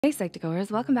Hey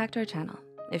Psych2Goers, welcome back to our channel.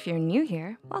 If you're new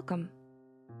here, welcome.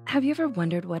 Have you ever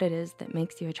wondered what it is that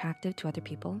makes you attractive to other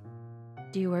people?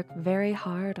 Do you work very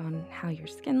hard on how your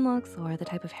skin looks or the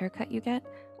type of haircut you get,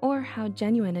 or how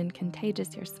genuine and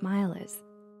contagious your smile is?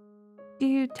 Do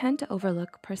you tend to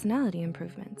overlook personality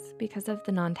improvements because of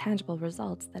the non-tangible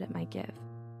results that it might give?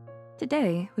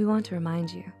 Today, we want to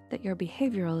remind you that your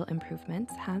behavioral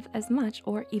improvements have as much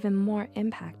or even more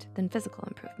impact than physical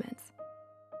improvements.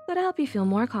 So to help you feel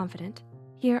more confident,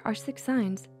 here are 6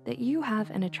 signs that you have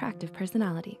an attractive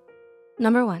personality.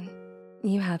 Number 1,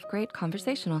 you have great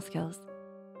conversational skills.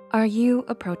 Are you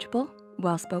approachable,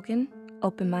 well-spoken,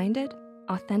 open-minded,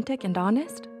 authentic, and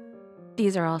honest?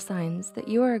 These are all signs that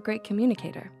you are a great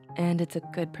communicator, and it's a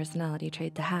good personality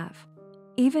trait to have.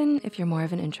 Even if you're more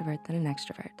of an introvert than an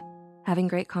extrovert, having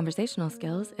great conversational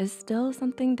skills is still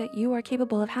something that you are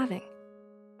capable of having.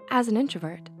 As an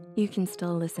introvert, you can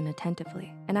still listen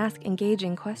attentively and ask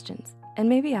engaging questions and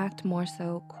maybe act more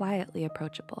so quietly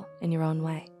approachable in your own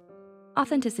way.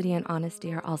 Authenticity and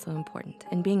honesty are also important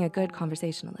in being a good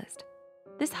conversationalist.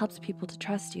 This helps people to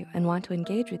trust you and want to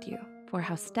engage with you for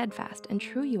how steadfast and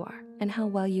true you are and how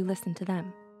well you listen to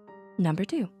them. Number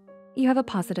 2, you have a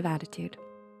positive attitude.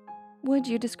 Would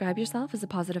you describe yourself as a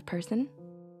positive person?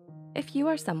 If you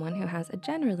are someone who has a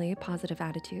generally positive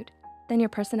attitude, then your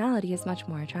personality is much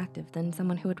more attractive than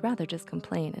someone who would rather just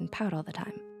complain and pout all the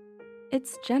time.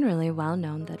 It's generally well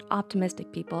known that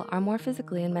optimistic people are more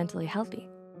physically and mentally healthy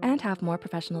and have more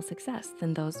professional success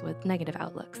than those with negative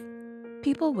outlooks.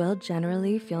 People will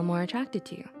generally feel more attracted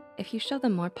to you if you show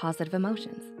them more positive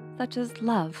emotions, such as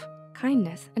love,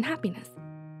 kindness, and happiness.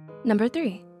 Number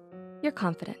 3, you're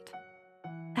confident.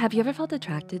 Have you ever felt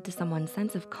attracted to someone's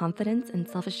sense of confidence and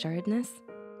self-assuredness,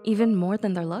 even more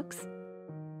than their looks?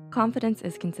 Confidence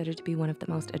is considered to be one of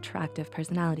the most attractive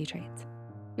personality traits.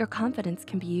 Your confidence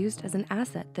can be used as an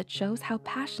asset that shows how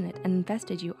passionate and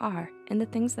invested you are in the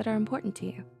things that are important to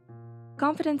you.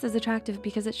 Confidence is attractive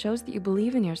because it shows that you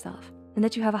believe in yourself and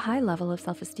that you have a high level of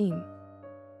self-esteem.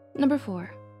 Number 4,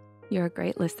 you're a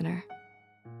great listener.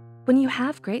 When you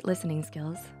have great listening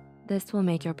skills, this will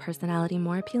make your personality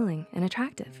more appealing and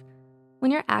attractive.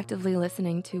 When you're actively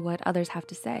listening to what others have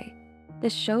to say,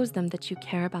 this shows them that you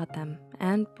care about them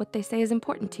and what they say is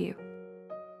important to you.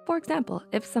 For example,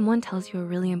 if someone tells you a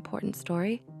really important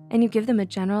story and you give them a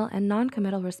general and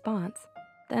non-committal response,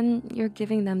 then you're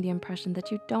giving them the impression that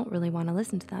you don't really wanna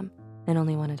listen to them and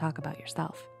only wanna talk about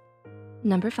yourself.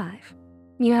 Number 5,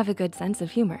 you have a good sense of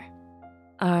humor.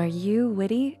 Are you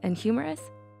witty and humorous?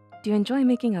 Do you enjoy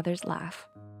making others laugh?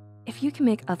 If you can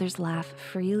make others laugh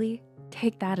freely,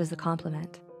 take that as a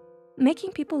compliment.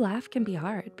 Making people laugh can be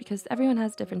hard because everyone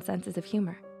has different senses of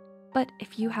humor. But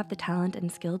if you have the talent and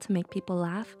skill to make people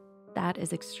laugh, that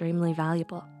is extremely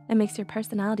valuable and makes your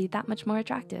personality that much more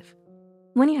attractive.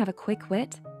 When you have a quick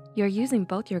wit, you're using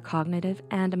both your cognitive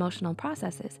and emotional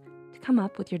processes to come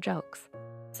up with your jokes.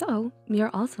 So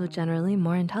you're also generally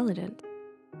more intelligent.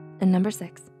 And number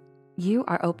 6, you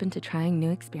are open to trying new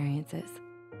experiences.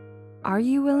 Are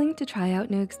you willing to try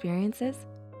out new experiences?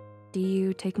 Do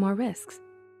you take more risks?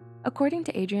 According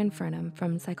to Adrian Furnham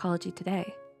from Psychology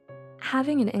Today,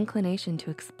 having an inclination to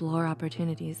explore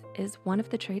opportunities is one of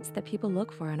the traits that people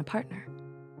look for in a partner.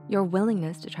 Your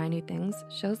willingness to try new things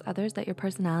shows others that your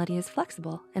personality is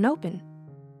flexible and open,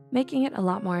 making it a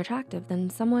lot more attractive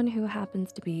than someone who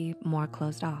happens to be more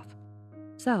closed off.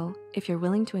 So if you're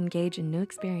willing to engage in new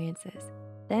experiences,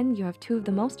 then you have 2 of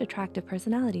the most attractive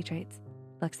personality traits,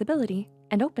 flexibility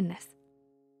and openness.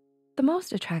 The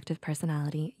most attractive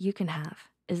personality you can have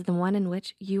is the one in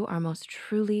which you are most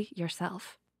truly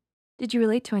yourself. Did you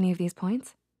relate to any of these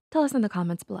points? Tell us in the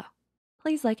comments below.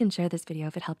 Please like and share this video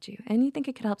if it helped you and you think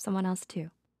it could help someone else too.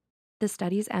 The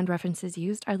studies and references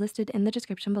used are listed in the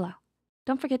description below.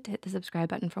 Don't forget to hit the subscribe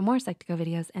button for more Psych2Go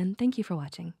videos, and thank you for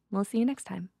watching. We'll see you next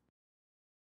time.